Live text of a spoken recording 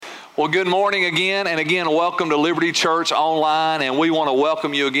Well, good morning again, and again, welcome to Liberty Church Online, and we want to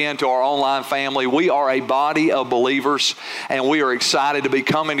welcome you again to our online family. We are a body of believers, and we are excited to be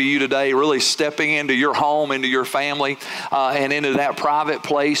coming to you today, really stepping into your home, into your family, and into that private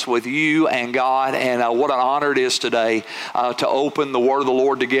place with you and God, and what an honor it is today to open the Word of the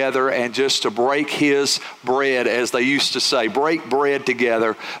Lord together and just to break His bread, as they used to say, break bread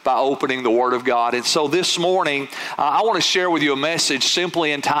together by opening the Word of God. And so this morning, I want to share with you a message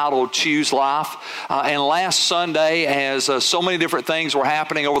simply entitled Choose Life. And last Sunday, as so many different things were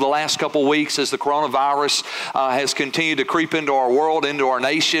happening over the last couple weeks as the coronavirus has continued to creep into our world, into our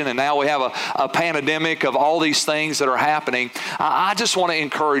nation, and now we have a pandemic of all these things that are happening, I just want to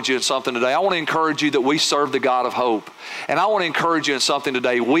encourage you in something today. I want to encourage you that we serve the God of hope. And I want to encourage you in something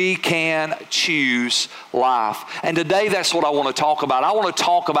today. We can choose life. And today that's what I want to talk about. I want to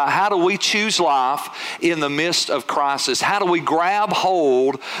talk about how do we choose life in the midst of crisis? How do we grab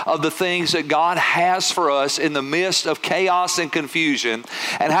hold of the things that God has for us in the midst of chaos and confusion?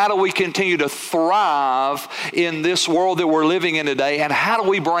 And how do we continue to thrive in this world that we're living in today? And how do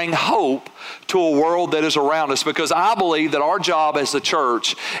we bring hope to a world that is around us? Because I believe that our job as the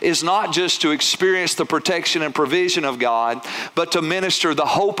church is not just to experience the protection and provision of God, but to minister the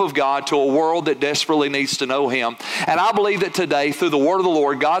hope of God to a world that desperately needs to know Him. And I believe that today, through the Word of the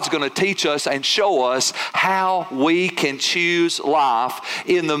Lord, God's going to teach us and show us how we can choose life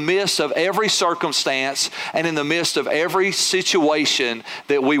in the midst of every circumstance and in the midst of every situation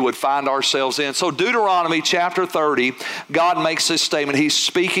that we would find ourselves in. So Deuteronomy chapter 30, God makes this statement. He's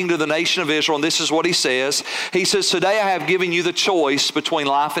speaking to the nation of Israel, and this is what He says. He says, "Today I have given you the choice between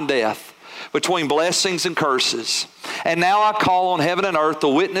life and death, between blessings and curses. And now I call on heaven and earth to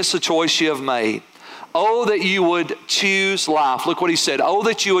witness the choice you have made. Oh, that you would choose life." Look what He said. "Oh,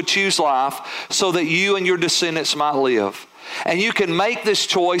 that you would choose life so that you and your descendants might live. And you can make this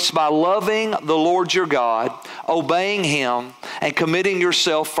choice by loving the Lord your God, obeying Him, and committing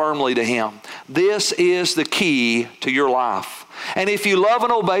yourself firmly to Him. This is the key to your life. And if you love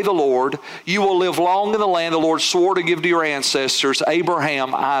and obey the Lord, you will live long in the land the Lord swore to give to your ancestors,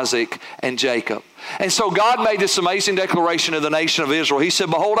 Abraham, Isaac, and Jacob." And so God made this amazing declaration to the nation of Israel. He said,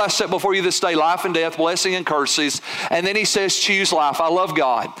 "Behold, I set before you this day life and death, blessing and curses." And then He says, choose life. I love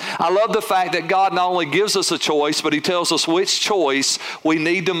God. I love the fact that God not only gives us a choice, but He tells us which choice we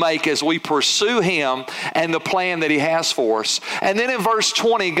need to make as we pursue Him and the plan that He has for us. And then in verse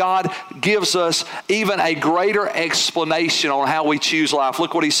 20, God gives us even a greater explanation on how we choose life.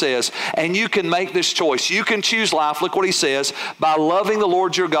 Look what He says. "And you can make this choice. You can choose life," look what He says, "by loving the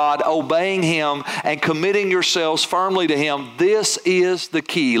Lord your God, obeying Him, and committing yourselves firmly to Him. This is the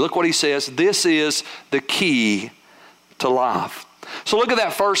key." Look what He says. This is the key to life. So look at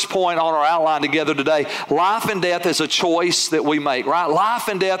that first point on our outline together today. Life and death is a choice that we make, right? Life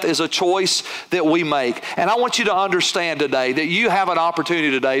and death is a choice that we make. And I want you to understand today that you have an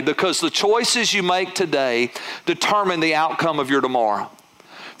opportunity today, because the choices you make today determine the outcome of your tomorrow.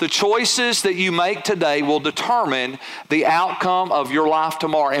 The choices that you make today will determine the outcome of your life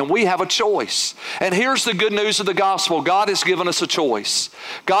tomorrow. And we have a choice. And here's the good news of the gospel. God has given us a choice.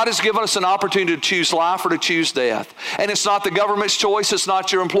 God has given us an opportunity to choose life or to choose death. And it's not the government's choice. It's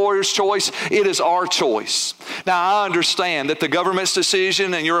not your employer's choice. It is our choice. Now, I understand that the government's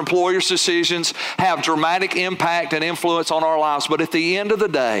decision and your employer's decisions have dramatic impact and influence on our lives. But at the end of the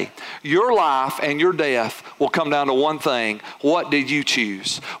day, your life and your death will come down to one thing. What did you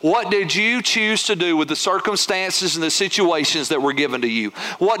choose? What did you choose to do with the circumstances and the situations that were given to you?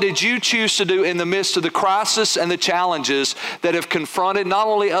 What did you choose to do in the midst of the crisis and the challenges that have confronted not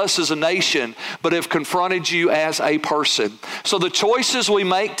only us as a nation, but have confronted you as a person? So the choices we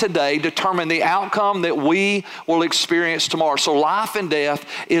make today determine the outcome that we will experience tomorrow. So life and death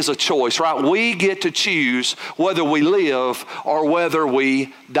is a choice, right? We get to choose whether we live or whether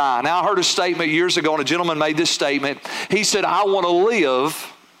we die. Now, I heard a statement years ago, and a gentleman made this statement. He said, "I want to live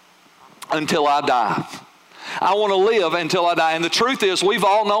until I die. I want to live until I die." And the truth is, we've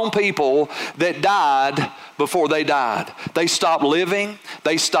all known people that died before they died. They stopped living,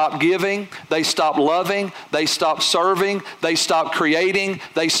 they stopped giving, they stopped loving, they stopped serving, they stopped creating,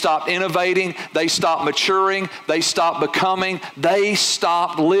 they stopped innovating, they stopped maturing, they stopped becoming, they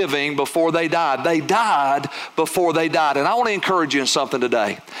stopped living before they died. They died before they died. And I want to encourage you in something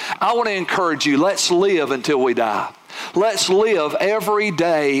today. I want to encourage you, let's live until we die. Let's live every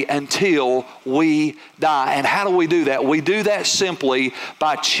day until we die. And how do we do that? We do that simply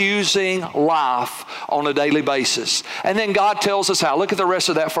by choosing life on a daily basis. And then God tells us how. Look at the rest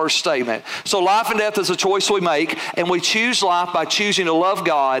of that first statement. So life and death is a choice we make, and we choose life by choosing to love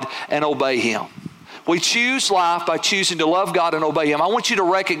God and obey Him. We choose life by choosing to love God and obey Him. I want you to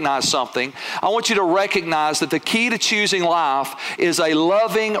recognize something. I want you to recognize that the key to choosing life is a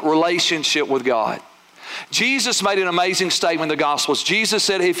loving relationship with God. Jesus made an amazing statement in the Gospels. Jesus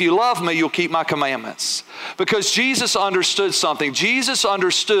said, if you love me, you'll keep my commandments. Because Jesus understood something. Jesus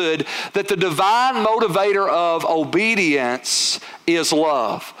understood that the divine motivator of obedience is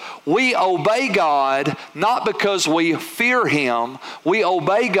love. We obey God not because we fear Him. We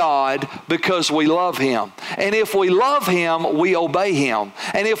obey God because we love Him. And if we love Him, we obey Him.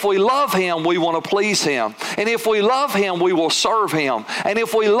 And if we love Him, we want to please Him. And if we love Him, we will serve Him. And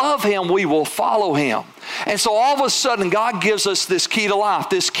if we love Him, we will follow Him. And so all of a sudden, God gives us this key to life,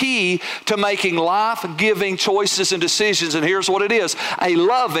 this key to making life-giving choices and decisions. And here's what it is: a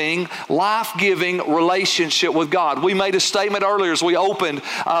loving, life-giving relationship with God. We made a statement earlier as we opened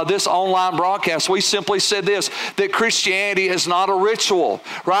this online broadcast. We simply said this, that Christianity is not a ritual,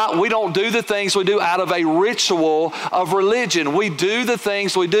 right? We don't do the things we do out of a ritual of religion. We do the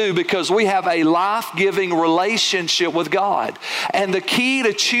things we do because we have a life-giving relationship with God. And the key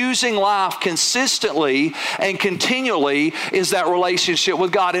to choosing life consistently and continually is that relationship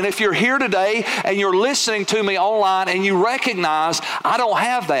with God. And if you're here today and you're listening to me online and you recognize, I don't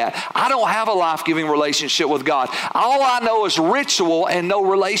have that. I don't have a life-giving relationship with God. All I know is ritual and no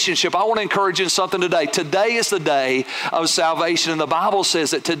relationship. I want to encourage you in something today. Today is the day of salvation. And the Bible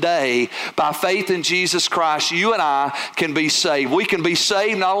says that today, by faith in Jesus Christ, you and I can be saved. We can be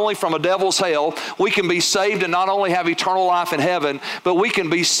saved not only from a devil's hell, we can be saved and not only have eternal life in heaven, but we can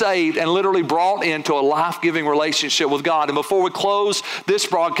be saved and literally brought into a life-giving relationship with God. And before we close this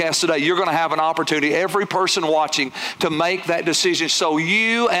broadcast today, you're going to have an opportunity, every person watching, to make that decision so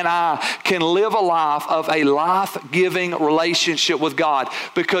you and I can live a life of a life-giving relationship with God.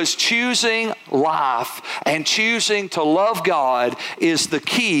 Because choosing life and choosing to love God is the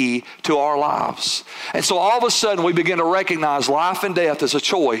key to our lives. And so all of a sudden we begin to recognize life and death as a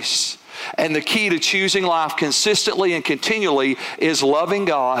choice. And the key to choosing life consistently and continually is loving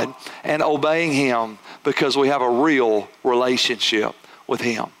God and obeying Him because we have a real relationship with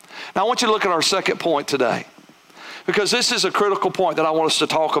Him. Now I want you to look at our second point today, because this is a critical point that I want us to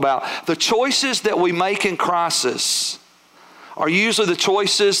talk about. The choices that we make in crisis are usually the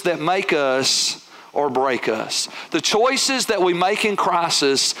choices that make us or break us. The choices that we make in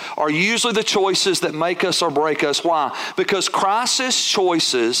crisis are usually the choices that make us or break us. Why? Because crisis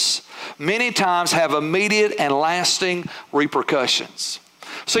choices many times have immediate and lasting repercussions.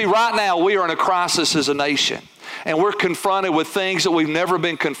 See, right now we are in a crisis as a nation. And we're confronted with things that we've never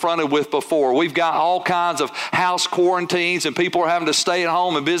been confronted with before. We've got all kinds of house quarantines, and people are having to stay at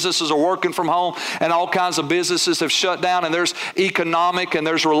home, and businesses are working from home, and all kinds of businesses have shut down, and there's economic, and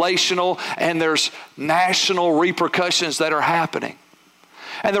there's relational, and there's national repercussions that are happening.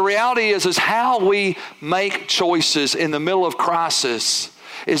 And the reality is how we make choices in the middle of crisis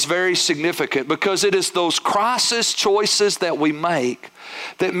is very significant, because it is those crisis choices that we make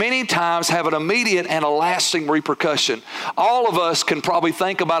that many times have an immediate and a lasting repercussion. All of us can probably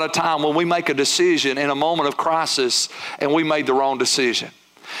think about a time when we make a decision in a moment of crisis and we made the wrong decision.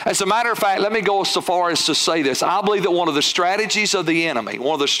 As a matter of fact, let me go so far as to say this. I believe that one of the strategies of the enemy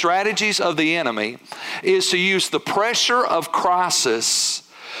is to use the pressure of crisis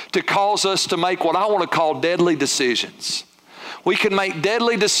to cause us to make what I want to call deadly decisions. We can make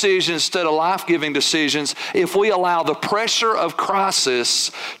deadly decisions instead of life-giving decisions if we allow the pressure of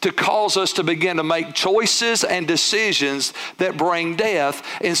crisis to cause us to begin to make choices and decisions that bring death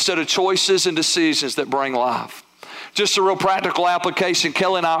instead of choices and decisions that bring life. Just a real practical application.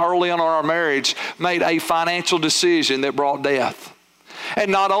 Kelly and I, early on in our marriage, made a financial decision that brought death.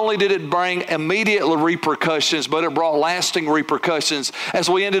 And not only did it bring immediate repercussions, but it brought lasting repercussions as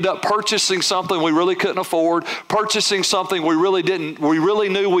we ended up purchasing something we really couldn't afford, purchasing something we really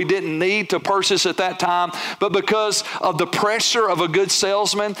knew we didn't need to purchase at that time. But because of the pressure of a good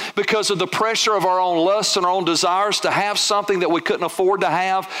salesman, because of the pressure of our own lusts and our own desires to have something that we couldn't afford to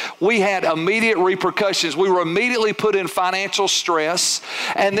have, we had immediate repercussions. We were immediately put in financial stress,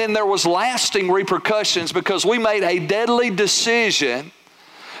 and then there was lasting repercussions because we made a deadly decision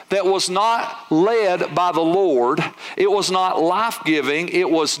that was not led by the Lord. It was not life-giving. It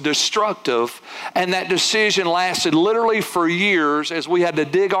was destructive. And that decision lasted literally for years as we had to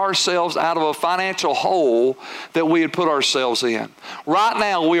dig ourselves out of a financial hole that we had put ourselves in. Right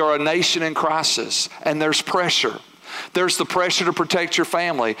now, we are a nation in crisis, and there's pressure. There's the pressure to protect your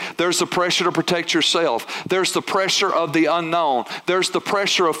family. There's the pressure to protect yourself. There's the pressure of the unknown. There's the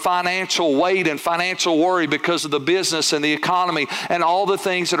pressure of financial weight and financial worry because of the business and the economy and all the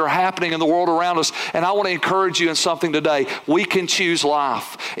things that are happening in the world around us. And I want to encourage you in something today. We can choose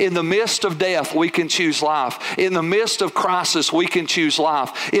life. In the midst of death, we can choose life. In the midst of crisis, we can choose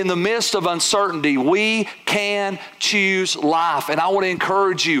life. In the midst of uncertainty, we can choose life. And I want to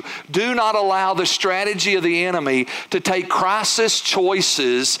encourage you, do not allow the strategy of the enemy to take crisis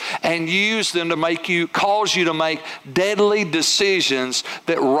choices and use them to cause you to make deadly decisions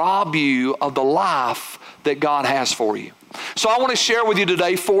that rob you of the life that God has for you. So I want to share with you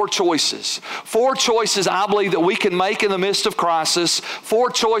today 4 choices. 4 choices I believe that we can make in the midst of crisis. 4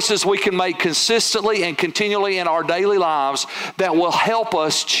 choices we can make consistently and continually in our daily lives that will help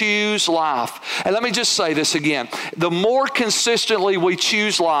us choose life. And let me just say this again. The more consistently we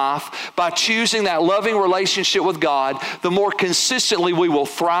choose life by choosing that loving relationship with God, the more consistently we will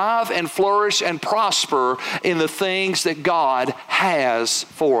thrive and flourish and prosper in the things that God has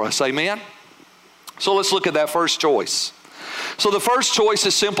for us. Amen? So let's look at that first choice. So the first choice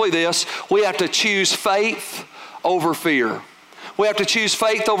is simply this: we have to choose faith over fear. We have to choose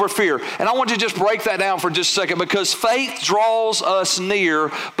faith over fear. And I want you to just break that down for just a second, because faith draws us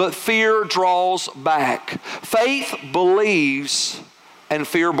near, but fear draws back. Faith believes and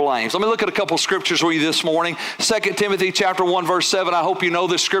fear blames. Let me look at a couple scriptures with you this morning. 2 Timothy chapter 1, verse 7. I hope you know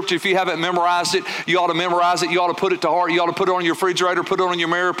this scripture. If you haven't memorized it, you ought to memorize it. You ought to put it to heart. You ought to put it on your refrigerator, put it on your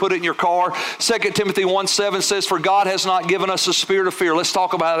mirror, put it in your car. 2 Timothy 1, 7 says, "For God has not given us a spirit of fear." Let's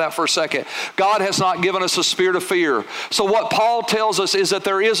talk about that for a second. God has not given us a spirit of fear. So what Paul tells us is that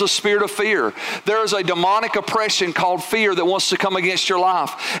there is a spirit of fear. There is a demonic oppression called fear that wants to come against your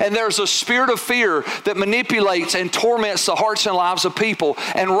life. And there's a spirit of fear that manipulates and torments the hearts and lives of people.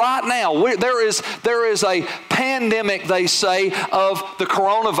 And right now, there is a pandemic, they say, of the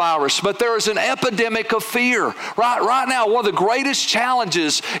coronavirus, but there is an epidemic of fear. Right now, one of the greatest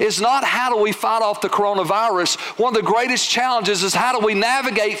challenges is not how do we fight off the coronavirus. One of the greatest challenges is how do we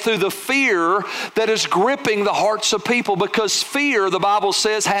navigate through the fear that is gripping the hearts of people, because fear, the Bible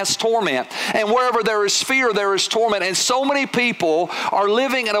says, has torment. And wherever there is fear, there is torment. And so many people are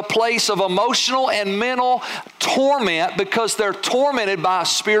living in a place of emotional and mental torment because they're tormented by a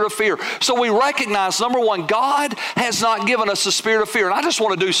spirit of fear. So we recognize, number one, God has not given us a spirit of fear. And I just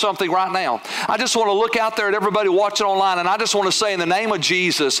want to do something right now. I just want to look out there at everybody watching online, and I just want to say, in the name of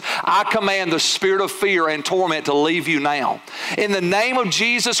Jesus, I command the spirit of fear and torment to leave you now. In the name of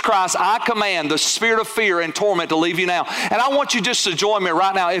Jesus Christ, I command the spirit of fear and torment to leave you now. And I want you just to join me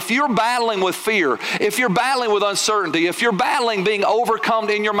right now. If you're battling with fear, if you're battling with uncertainty, if you're battling being overcome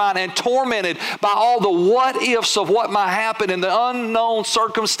in your mind and tormented by all the what-ifs of what might happen in the unknown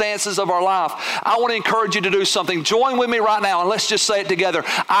circumstances of our life, I want to encourage you to do something. Join with me right now, and let's just say it together.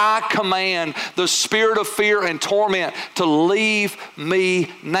 I command the spirit of fear and torment to leave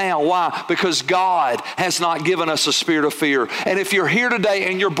me now. Why? Because God has not given us a spirit of fear. And if you're here today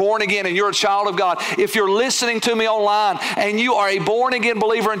and you're born again and you're a child of God, if you're listening to me online and you are a born again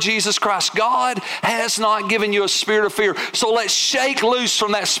believer in Jesus Christ, God has not given you a spirit of fear. So let's shake loose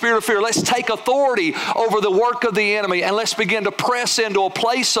from that spirit of fear. Let's take authority over the work of the enemy, and let's begin to press into a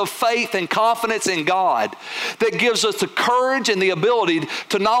place of faith and confidence in God that gives us the courage and the ability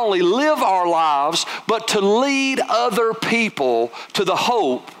to not only live our lives, but to lead other people to the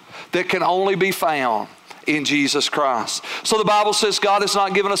hope that can only be found in Jesus Christ. So the Bible says God has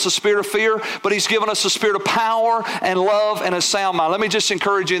not given us a spirit of fear, but He's given us a spirit of power and love and a sound mind. Let me just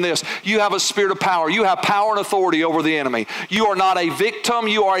encourage you in this. You have a spirit of power. You have power and authority over the enemy. You are not a victim.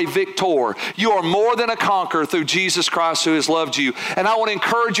 You are a victor. You are more than a conqueror through Jesus Christ who has loved you. And I want to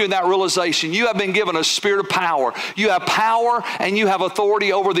encourage you in that realization. You have been given a spirit of power. You have power and you have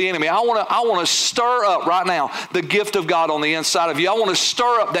authority over the enemy. I want to stir up right now the gift of God on the inside of you. I want to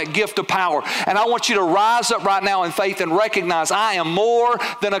stir up that gift of power. And I want you to rise up right now in faith and recognize I am more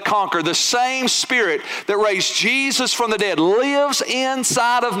than a conqueror. The same Spirit that raised Jesus from the dead lives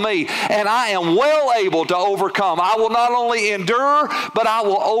inside of me, and I am well able to overcome. I will not only endure, but I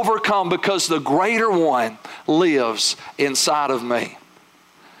will overcome, because the greater one lives inside of me.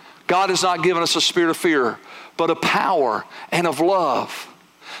 God has not given us a spirit of fear, but of power and of love.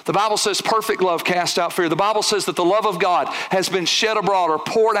 The Bible says perfect love casts out fear. The Bible says that the love of God has been shed abroad or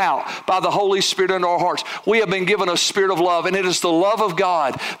poured out by the Holy Spirit into our hearts. We have been given a spirit of love, and it is the love of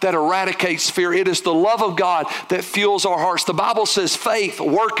God that eradicates fear. It is the love of God that fuels our hearts. The Bible says faith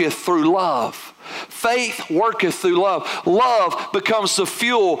worketh through love. Faith worketh through love. Love becomes the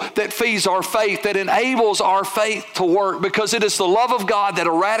fuel that feeds our faith, that enables our faith to work, because it is the love of God that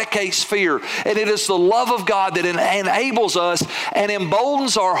eradicates fear. And it is the love of God that enables us and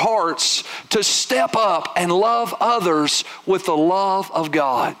emboldens our hearts to step up and love others with the love of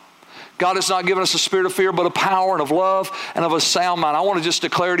God. God has not given us a spirit of fear, but a power and of love and of a sound mind. I want to just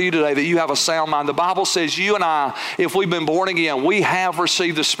declare to you today that you have a sound mind. The Bible says you and I, if we've been born again, we have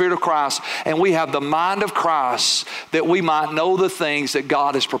received the Spirit of Christ, and we have the mind of Christ that we might know the things that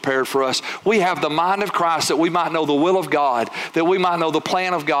God has prepared for us. We have the mind of Christ that we might know the will of God, that we might know the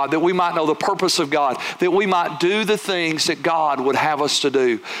plan of God, that we might know the purpose of God, that we might do the things that God would have us to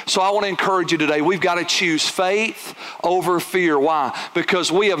do. So I want to encourage you today, we've got to choose faith over fear. Why?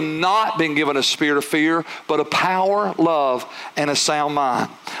 Because we have not been given a spirit of fear, but a power, love, and a sound mind.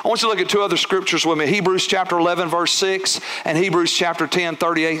 I want you to look at two other scriptures with me. Hebrews chapter 11, verse 6, and Hebrews chapter 10,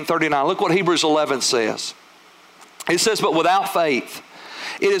 38 and 39. Look what Hebrews 11 says. It says, but without faith,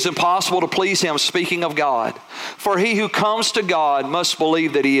 it is impossible to please Him, speaking of God. For he who comes to God must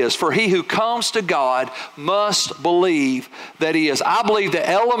believe that He is. For he who comes to God must believe that He is. I believe the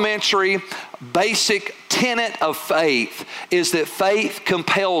elementary, basic tenet of faith is that faith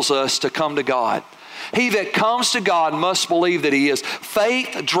compels us to come to God. He that comes to God must believe that He is.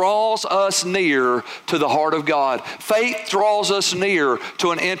 Faith draws us near to the heart of God. Faith draws us near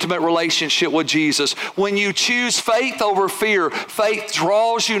to an intimate relationship with Jesus. When you choose faith over fear, faith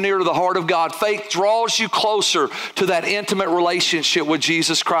draws you near to the heart of God. Faith draws you closer to that intimate relationship with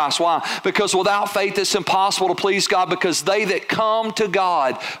Jesus Christ. Why? Because without faith it's impossible to please God, because they that come to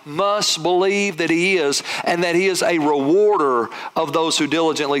God must believe that He is, and that He is a rewarder of those who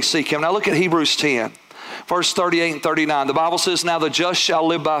diligently seek Him. Now look at Hebrews 10. Verse 38 and 39, the Bible says, now the just shall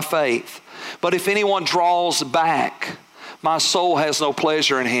live by faith. But if anyone draws back, my soul has no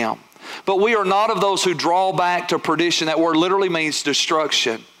pleasure in him. But we are not of those who draw back to perdition. That word literally means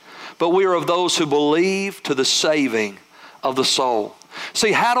destruction. But we are of those who believe to the saving of the soul.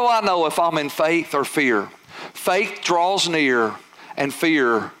 See, how do I know if I'm in faith or fear? Faith draws near and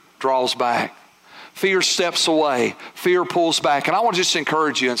fear draws back. Fear steps away. Fear pulls back. And I want to just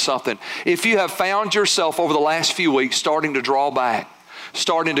encourage you in something. If you have found yourself over the last few weeks starting to draw back,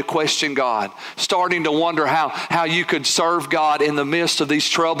 starting to question God, starting to wonder how you could serve God in the midst of these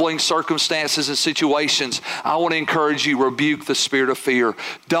troubling circumstances and situations, I want to encourage you, rebuke the spirit of fear.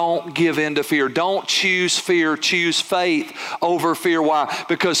 Don't give in to fear. Don't choose fear. Choose faith over fear. Why?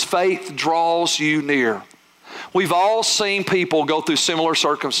 Because faith draws you near. We've all seen people go through similar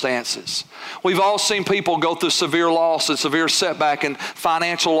circumstances. We've all seen people go through severe loss and severe setback and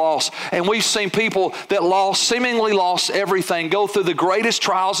financial loss. And we've seen people that seemingly lost everything, go through the greatest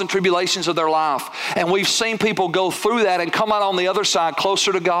trials and tribulations of their life. And we've seen people go through that and come out on the other side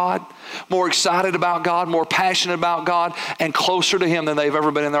closer to God, more excited about God, more passionate about God, and closer to Him than they've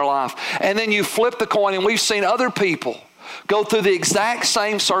ever been in their life. And then you flip the coin, and we've seen other people go through the exact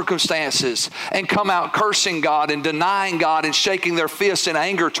same circumstances and come out cursing God and denying God and shaking their fists in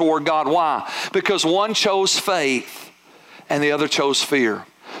anger toward God. Why? Because one chose faith and the other chose fear.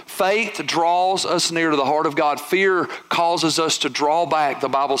 Faith draws us near to the heart of God. Fear causes us to draw back, the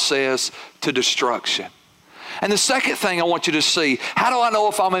Bible says, to destruction. And the second thing I want you to see, how do I know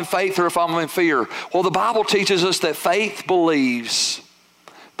if I'm in faith or if I'm in fear? Well, the Bible teaches us that faith believes,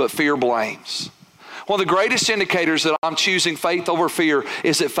 but fear blames. One of the greatest indicators that I'm choosing faith over fear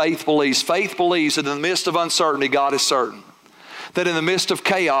is that faith believes. Faith believes that in the midst of uncertainty, God is certain. That in the midst of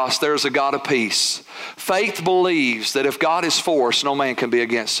chaos, there is a God of peace. Faith believes that if God is for us, no man can be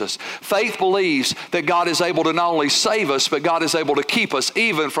against us. Faith believes that God is able to not only save us, but God is able to keep us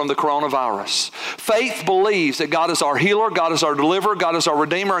even from the coronavirus. Faith believes that God is our healer, God is our deliverer, God is our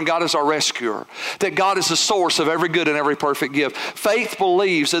redeemer, and God is our rescuer. That God is the source of every good and every perfect gift. Faith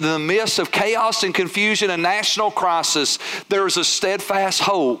believes that in the midst of chaos and confusion and national crisis, there is a steadfast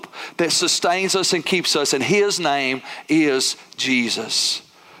hope that sustains us and keeps us, and His name is Jesus.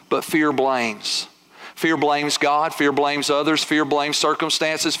 But fear blames. Fear blames God, fear blames others, fear blames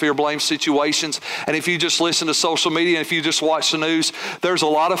circumstances, fear blames situations. And if you just listen to social media and if you just watch the news, there's a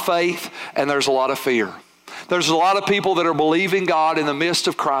lot of faith and there's a lot of fear. There's a lot of people that are believing God in the midst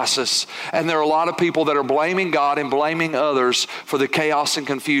of crisis, and there are a lot of people that are blaming God and blaming others for the chaos and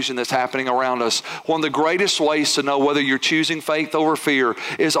confusion that's happening around us. One of the greatest ways to know whether you're choosing faith over fear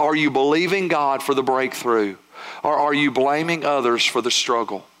is, are you believing God for the breakthrough, or are you blaming others for the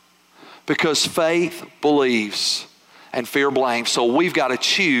struggle? Because faith believes and fear blames. So we've got to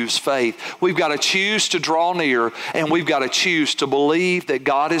choose faith. We've got to choose to draw near, and we've got to choose to believe that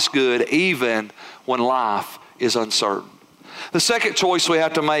God is good even when life is uncertain. The second choice we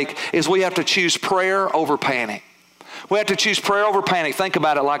have to make is we have to choose prayer over panic. We have to choose prayer over panic. Think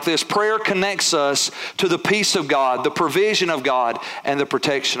about it like this. Prayer connects us to the peace of God, the provision of God, and the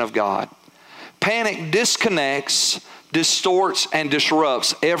protection of God. Panic disconnects, distorts, and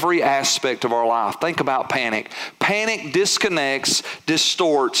disrupts every aspect of our life. Think about panic. Panic disconnects,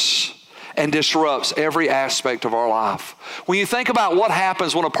 distorts, and disrupts every aspect of our life. When you think about what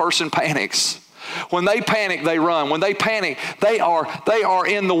happens when a person panics, when they panic, they run. When they panic, they are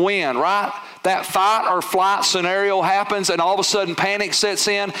in the wind, right? That fight or flight scenario happens, and all of a sudden panic sets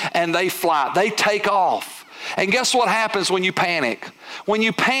in, and they fly. They take off. And guess what happens when you panic? When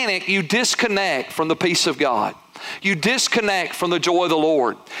you panic, you disconnect from the peace of God. You disconnect from the joy of the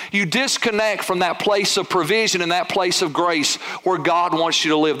Lord. You disconnect from that place of provision and that place of grace where God wants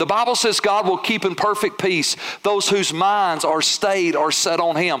you to live. The Bible says God will keep in perfect peace those whose minds are stayed or set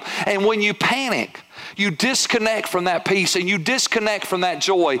on Him. And when you panic, you disconnect from that peace and you disconnect from that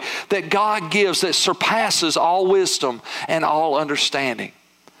joy that God gives that surpasses all wisdom and all understanding.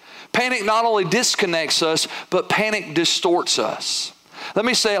 Panic not only disconnects us, but panic distorts us. Let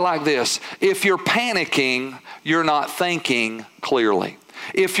me say it like this. If you're panicking, you're not thinking clearly.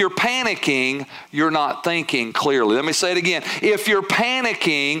 If you're panicking, you're not thinking clearly. Let me say it again. If you're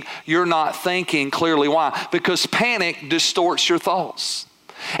panicking, you're not thinking clearly. Why? Because panic distorts your thoughts.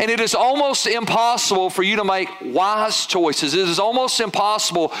 And it is almost impossible for you to make wise choices. It is almost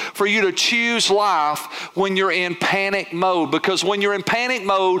impossible for you to choose life when you're in panic mode. Because when you're in panic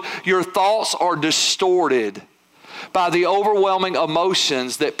mode, your thoughts are distorted by the overwhelming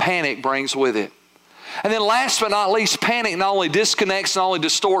emotions that panic brings with it. And then last but not least, panic not only disconnects, not only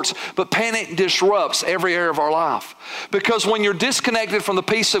distorts, but panic disrupts every area of our life. Because when you're disconnected from the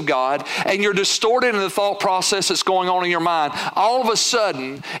peace of God and you're distorted in the thought process that's going on in your mind, all of a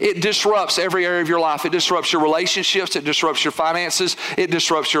sudden it disrupts every area of your life. It disrupts your relationships, it disrupts your finances, it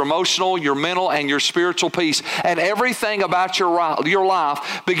disrupts your emotional, your mental, and your spiritual peace. And everything about your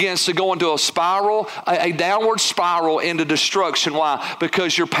life begins to go into a spiral, a downward spiral into destruction. Why?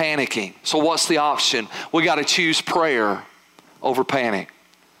 Because you're panicking. So what's the option? We got to choose prayer over panic.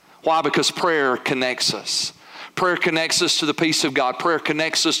 Why? Because prayer connects us. Prayer connects us to the peace of God. Prayer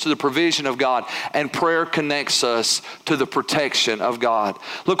connects us to the provision of God. And prayer connects us to the protection of God.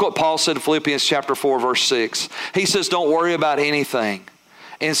 Look what Paul said in Philippians chapter 4, verse 6. He says, don't worry about anything.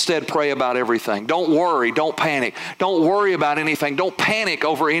 Instead, pray about everything. Don't worry. Don't panic. Don't worry about anything. Don't panic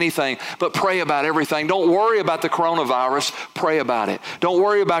over anything, but pray about everything. Don't worry about the coronavirus. Pray about it. Don't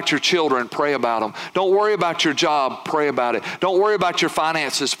worry about your children. Pray about them. Don't worry about your job. Pray about it. Don't worry about your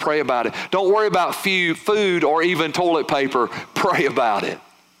finances. Pray about it. Don't worry about food or even toilet paper. Pray about it.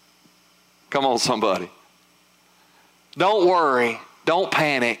 Come on, somebody. Don't worry. Don't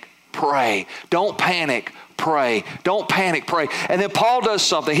panic. Pray. Don't panic. Pray. Don't panic, pray. And then Paul does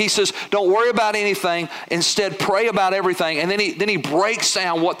something. He says, don't worry about anything. Instead, pray about everything. And then he breaks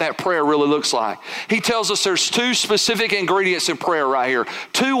down what that prayer really looks like. He tells us there's two specific ingredients in prayer right here.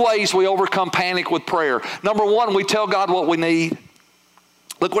 Two ways we overcome panic with prayer. Number one, we tell God what we need.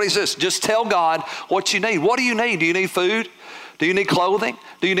 Look what he says. Just tell God what you need. What do you need? Do you need food? Do you need clothing?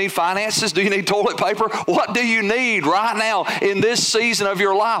 Do you need finances? Do you need toilet paper? What do you need right now in this season of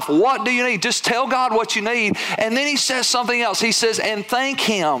your life? What do you need? Just tell God what you need. And then he says something else. He says, and thank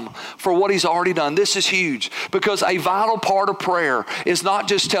Him for what He's already done. This is huge because a vital part of prayer is not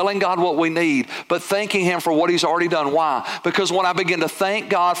just telling God what we need, but thanking Him for what He's already done. Why? Because when I begin to thank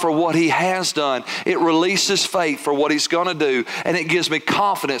God for what He has done, it releases faith for what He's going to do, and it gives me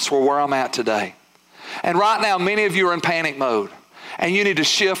confidence for where I'm at today. And right now, many of you are in panic mode. And you need to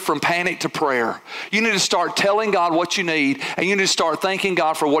shift from panic to prayer. You need to start telling God what you need, and you need to start thanking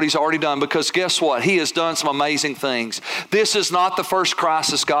God for what He's already done, because guess what? He has done some amazing things. This is not the first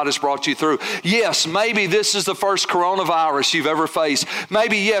crisis God has brought you through. Yes, maybe this is the first coronavirus you've ever faced.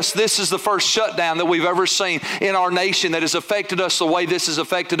 Maybe, yes, this is the first shutdown that we've ever seen in our nation that has affected us the way this has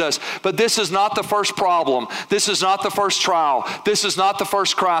affected us. But this is not the first problem. This is not the first trial. This is not the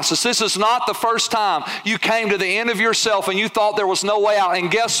first crisis. This is not the first time you came to the end of yourself and you thought there was no way out.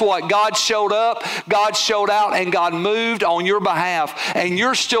 And guess what? God showed up, God showed out, and God moved on your behalf. And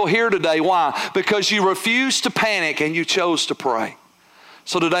you're still here today. Why? Because you refused to panic and you chose to pray.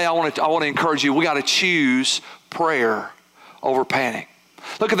 So today I want to encourage you. We got to choose prayer over panic.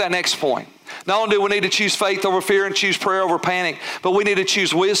 Look at that next point. Not only do we need to choose faith over fear and choose prayer over panic, but we need to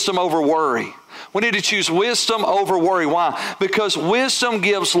choose wisdom over worry. We need to choose wisdom over worry. Why? Because wisdom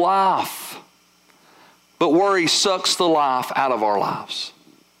gives life, but worry sucks the life out of our lives.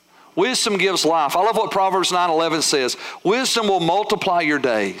 Wisdom gives life. I love what Proverbs 9:11 says. Wisdom will multiply your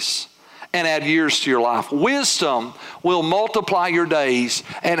days, and add years to your life. Wisdom will multiply your days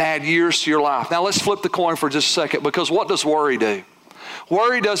and add years to your life. Now let's flip the coin for just a second, because what does worry do?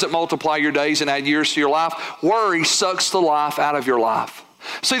 Worry doesn't multiply your days and add years to your life. Worry sucks the life out of your life.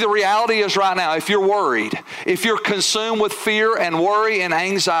 See, the reality is right now, if you're worried, if you're consumed with fear and worry and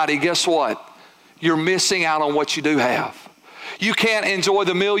anxiety, guess what? You're missing out on what you do have. You can't enjoy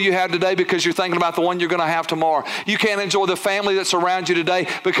the meal you had today because you're thinking about the one you're going to have tomorrow. You can't enjoy the family that's around you today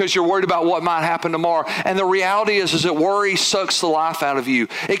because you're worried about what might happen tomorrow. And the reality is that worry sucks the life out of you.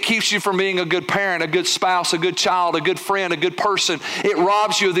 It keeps you from being a good parent, a good spouse, a good child, a good friend, a good person. It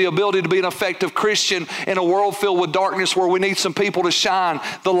robs you of the ability to be an effective Christian in a world filled with darkness where we need some people to shine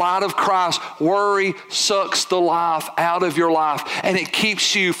the light of Christ. Worry sucks the life out of your life, and it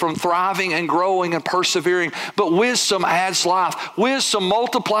keeps you from thriving and growing and persevering. But wisdom adds life. Wisdom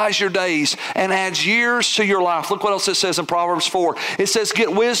multiplies your days and adds years to your life. Look what else it says in Proverbs 4. It says,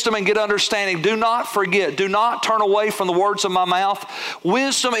 get wisdom and get understanding. Do not forget. Do not turn away from the words of my mouth.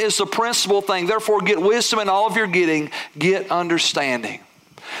 Wisdom is the principal thing. Therefore, get wisdom in all of your getting. Get understanding.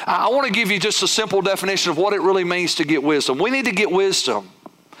 I want to give you just a simple definition of what it really means to get wisdom. We need to get wisdom.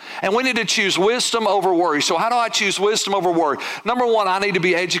 And we need to choose wisdom over worry. So how do I choose wisdom over worry? Number one, I need to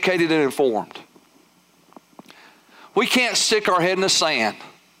be educated and informed. We can't stick our head in the sand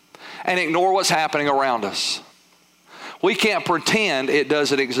and ignore what's happening around us. We can't pretend it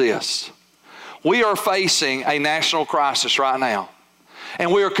doesn't exist. We are facing a national crisis right now.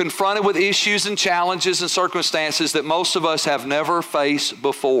 And we are confronted with issues and challenges and circumstances that most of us have never faced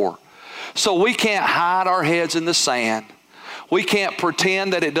before. So we can't hide our heads in the sand. We can't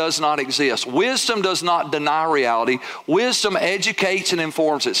pretend that it does not exist. Wisdom does not deny reality. Wisdom educates and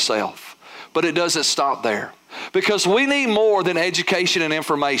informs itself. But it doesn't stop there. Because we need more than education and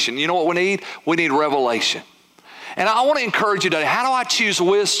information. You know what we need? We need revelation. And I want to encourage you today, how do I choose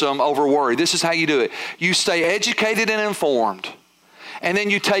wisdom over worry? This is how you do it. You stay educated and informed. And then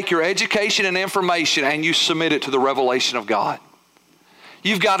you take your education and information and you submit it to the revelation of God.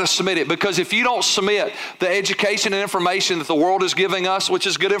 You've got to submit it, because if you don't submit the education and information that the world is giving us, which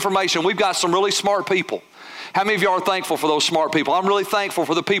is good information, we've got some really smart people. How many of you are thankful for those smart people? I'm really thankful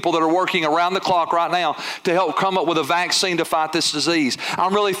for the people that are working around the clock right now to help come up with a vaccine to fight this disease.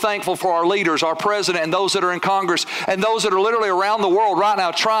 I'm really thankful for our leaders, our president, and those that are in Congress, and those that are literally around the world right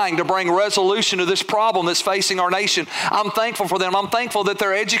now trying to bring resolution to this problem that's facing our nation. I'm thankful for them. I'm thankful that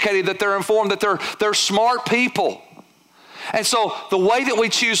they're educated, that they're informed, that they're smart people. And so the way that we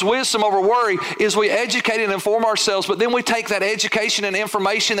choose wisdom over worry is we educate and inform ourselves, but then we take that education and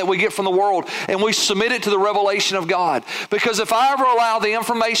information that we get from the world and we submit it to the revelation of God. Because if I ever allow the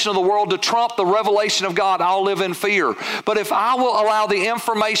information of the world to trump the revelation of God, I'll live in fear. But if I will allow the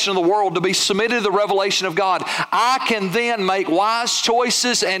information of the world to be submitted to the revelation of God, I can then make wise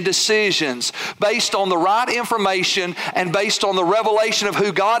choices and decisions based on the right information and based on the revelation of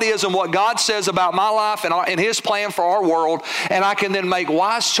who God is and what God says about my life and His plan for our world. And I can then make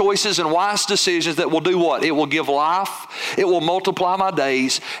wise choices and wise decisions that will do what? It will give life, it will multiply my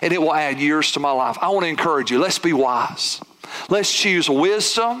days, and it will add years to my life. I want to encourage you, let's be wise. Let's choose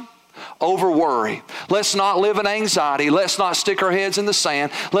wisdom over worry. Let's not live in anxiety. Let's not stick our heads in the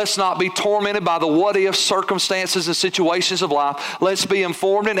sand. Let's not be tormented by the what-if circumstances and situations of life. Let's be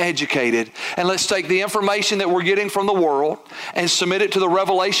informed and educated. And let's take the information that we're getting from the world and submit it to the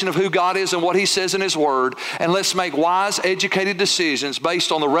revelation of who God is and what He says in His Word. And let's make wise, educated decisions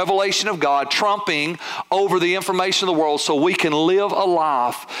based on the revelation of God, trumping over the information of the world, so we can live a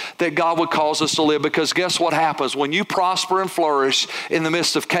life that God would cause us to live. Because guess what happens? When you prosper and flourish in the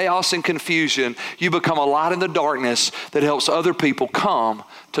midst of chaos and confusion, you become a light in the darkness that helps other people come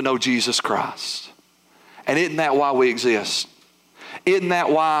to know Jesus Christ. And isn't that why we exist? Isn't that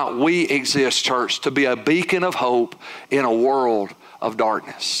why we exist, church? To be a beacon of hope in a world of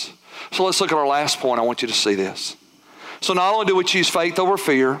darkness. So let's look at our last point. I want you to see this. So not only do we choose faith over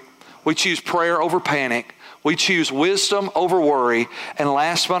fear, we choose prayer over panic, we choose wisdom over worry, and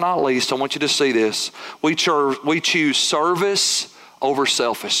last but not least, I want you to see this, we choose service over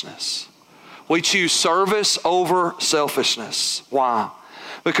selfishness. We choose service over selfishness. Why?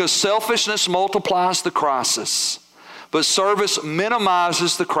 Because selfishness multiplies the crisis, but service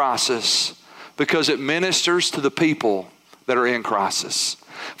minimizes the crisis because it ministers to the people that are in crisis.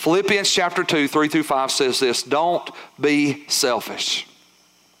 Philippians chapter 2, 3-5 says this: don't be selfish.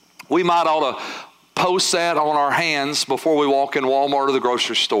 We might ought to post that on our hands before we walk in Walmart or the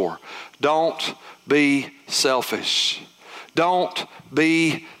grocery store. Don't be selfish. Don't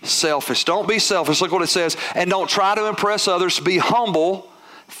be selfish. Don't be selfish. Look what it says. And don't try to impress others. Be humble.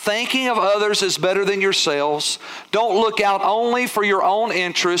 thinking of others as better than yourselves. Don't look out only for your own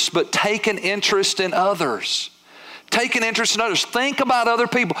interests, but take an interest in others. Take an interest in others. Think about other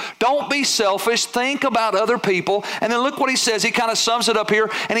people. Don't be selfish. Think about other people. And then look what he says. He kind of sums it up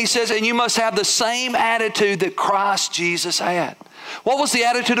here. And he says, and you must have the same attitude that Christ Jesus had. What was the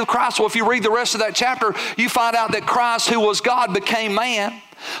attitude of Christ? Well, if you read the rest of that chapter, you find out that Christ, who was God, became man,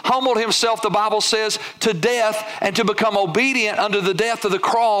 humbled himself, the Bible says, to death, and to become obedient unto the death of the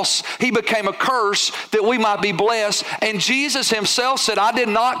cross. He became a curse that we might be blessed. And Jesus himself said, I did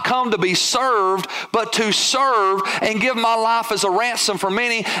not come to be served, but to serve and give my life as a ransom for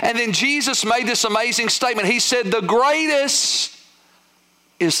many. And then Jesus made this amazing statement. He said, the greatest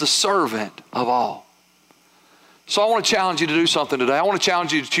is the servant of all. So I want to challenge you to do something today. I want to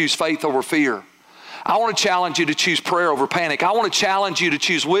challenge you to choose faith over fear. I want to challenge you to choose prayer over panic. I want to challenge you to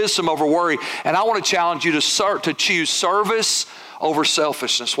choose wisdom over worry. And I want to challenge you to choose service over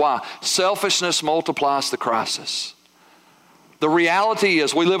selfishness. Why? Selfishness multiplies the crisis. The reality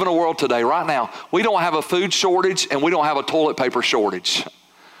is we live in a world today, right now, we don't have a food shortage and we don't have a toilet paper shortage.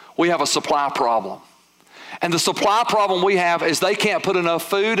 We have a supply problem. And the supply problem we have is they can't put enough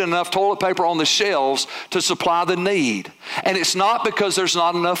food and enough toilet paper on the shelves to supply the need. And it's not because there's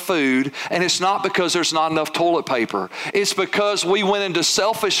not enough food, and it's not because there's not enough toilet paper. It's because we went into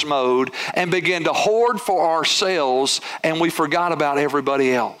selfish mode and began to hoard for ourselves, and we forgot about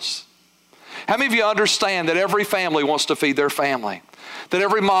everybody else. How many of you understand that every family wants to feed their family? That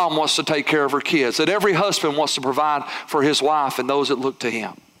every mom wants to take care of her kids? That every husband wants to provide for his wife and those that look to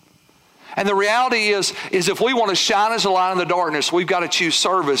him? And the reality is if we want to shine as a light in the darkness, we've got to choose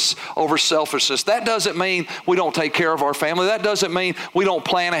service over selfishness. That doesn't mean we don't take care of our family. That doesn't mean we don't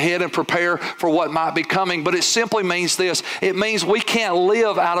plan ahead and prepare for what might be coming. But it simply means this. It means we can't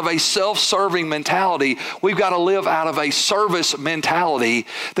live out of a self-serving mentality. We've got to live out of a service mentality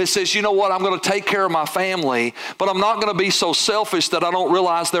that says, you know what, I'm going to take care of my family, but I'm not going to be so selfish that I don't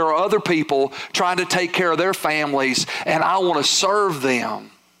realize there are other people trying to take care of their families, and I want to serve them.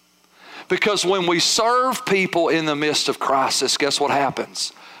 Because when we serve people in the midst of crisis, guess what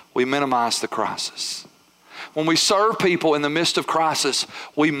happens? We minimize the crisis. When we serve people in the midst of crisis,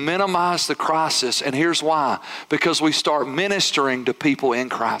 we minimize the crisis. And here's why. Because we start ministering to people in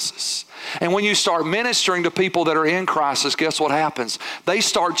crisis. And when you start ministering to people that are in crisis, guess what happens? They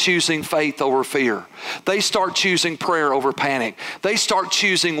start choosing faith over fear. They start choosing prayer over panic. They start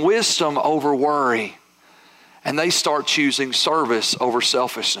choosing wisdom over worry. And they start choosing service over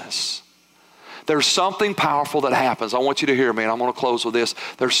selfishness. There's something powerful that happens. I want you to hear me, and I'm going to close with this.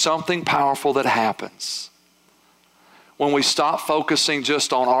 There's something powerful that happens when we stop focusing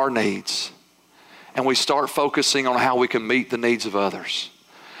just on our needs and we start focusing on how we can meet the needs of others.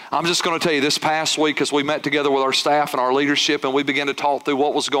 I'm just going to tell you, this past week as we met together with our staff and our leadership and we began to talk through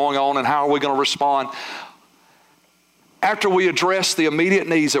what was going on and how are we going to respond, after we addressed the immediate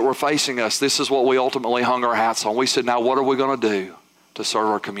needs that were facing us, this is what we ultimately hung our hats on. We said, now what are we going to do to serve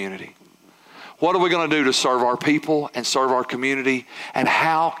our community? What are we going to do to serve our people and serve our community? And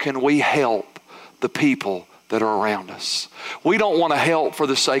how can we help the people that are around us? We don't want to help for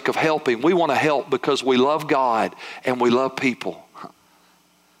the sake of helping. We want to help because we love God and we love people.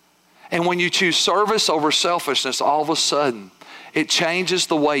 And when you choose service over selfishness, all of a sudden, it changes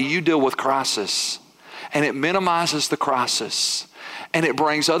the way you deal with crisis. And it minimizes the crisis. And it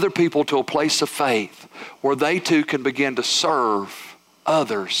brings other people to a place of faith where they too can begin to serve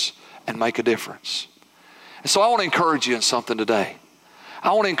others and make a difference. And so I want to encourage you in something today.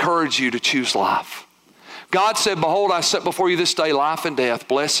 I want to encourage you to choose life. God said, behold, I set before you this day life and death,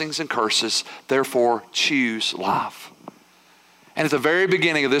 blessings and curses. Therefore, choose life. And at the very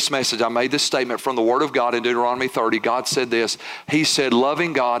beginning of this message, I made this statement from the Word of God in Deuteronomy 30. God said this. He said,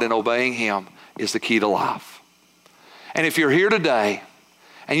 loving God and obeying Him is the key to life. And if you're here today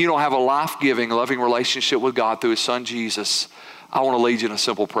and you don't have a life-giving, loving relationship with God through His Son, Jesus, I want to lead you in a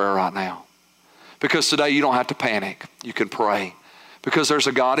simple prayer right now. Because today you don't have to panic. You can pray. Because there's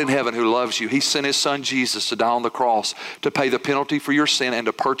a God in heaven who loves you. He sent His Son Jesus to die on the cross to pay the penalty for your sin and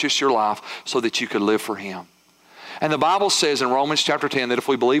to purchase your life so that you could live for Him. And the Bible says in Romans chapter 10 that if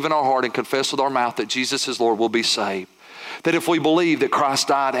we believe in our heart and confess with our mouth that Jesus is Lord, we'll be saved. That if we believe that Christ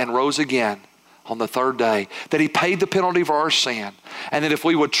died and rose again on the third day, that He paid the penalty for our sin, and that if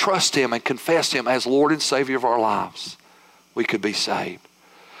we would trust Him and confess Him as Lord and Savior of our lives, we could be saved.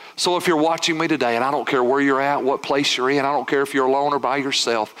 So if you're watching me today, and I don't care where you're at, what place you're in, I don't care if you're alone or by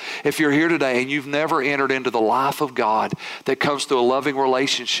yourself, if you're here today and you've never entered into the life of God that comes through a loving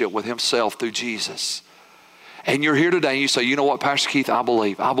relationship with Himself through Jesus, and you're here today and you say, you know what, Pastor Keith, I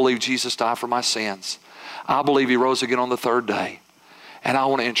believe Jesus died for my sins. I believe He rose again on the third day. And I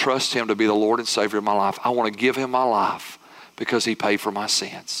want to entrust him to be the Lord and Savior of my life. I want to give him my life because he paid for my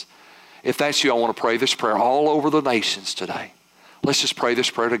sins. If that's you, I want to pray this prayer all over the nations today. Let's just pray this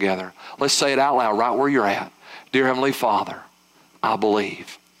prayer together. Let's say it out loud right where you're at. Dear Heavenly Father, I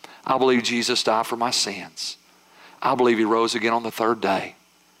believe. I believe Jesus died for my sins. I believe he rose again on the third day.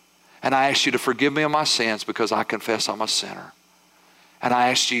 And I ask you to forgive me of my sins because I confess I'm a sinner. And I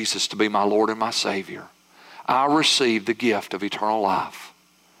ask Jesus to be my Lord and my Savior. I receive the gift of eternal life.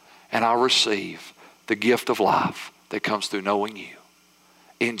 And I receive the gift of life that comes through knowing you.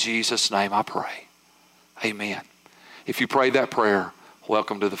 In Jesus' name I pray. Amen. If you prayed that prayer,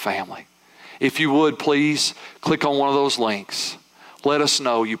 welcome to the family. If you would, please click on one of those links. Let us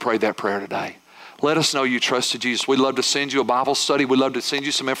know you prayed that prayer today. Let us know you trusted Jesus. We'd love to send you a Bible study. We'd love to send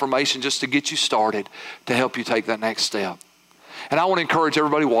you some information just to get you started to help you take that next step. And I want to encourage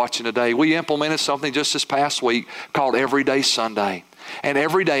everybody watching today. We implemented something just this past week called Everyday Sunday. And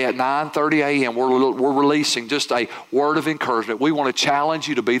every day at 9:30 a.m. we're releasing just a word of encouragement. We want to challenge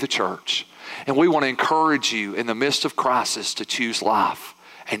you to be the church. And we want to encourage you in the midst of crisis to choose life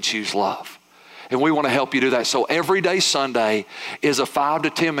and choose love. And we want to help you do that. So Everyday Sunday is a 5 to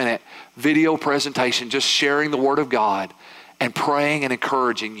 10 minute video presentation just sharing the Word of God and praying and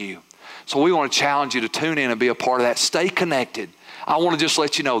encouraging you. So we want to challenge you to tune in and be a part of that. Stay connected. I want to just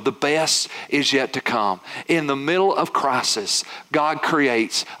let you know the best is yet to come. In the middle of crisis, God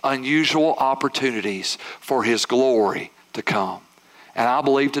creates unusual opportunities for His glory to come. And I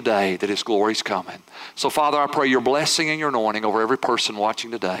believe today that His glory is coming. So Father, I pray your blessing and your anointing over every person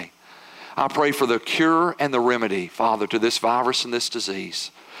watching today. I pray for the cure and the remedy, Father, to this virus and this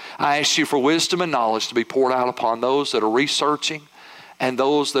disease. I ask you for wisdom and knowledge to be poured out upon those that are researching and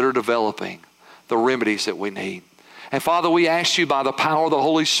those that are developing the remedies that we need. And Father, we ask you by the power of the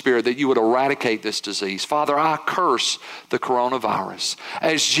Holy Spirit that you would eradicate this disease. Father, I curse the coronavirus.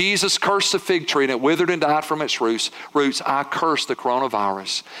 As Jesus cursed the fig tree and it withered and died from its roots, I curse the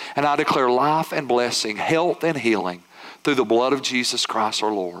coronavirus. And I declare life and blessing, health and healing through the blood of Jesus Christ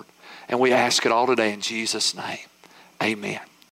our Lord. And we ask it all today in Jesus' name. Amen.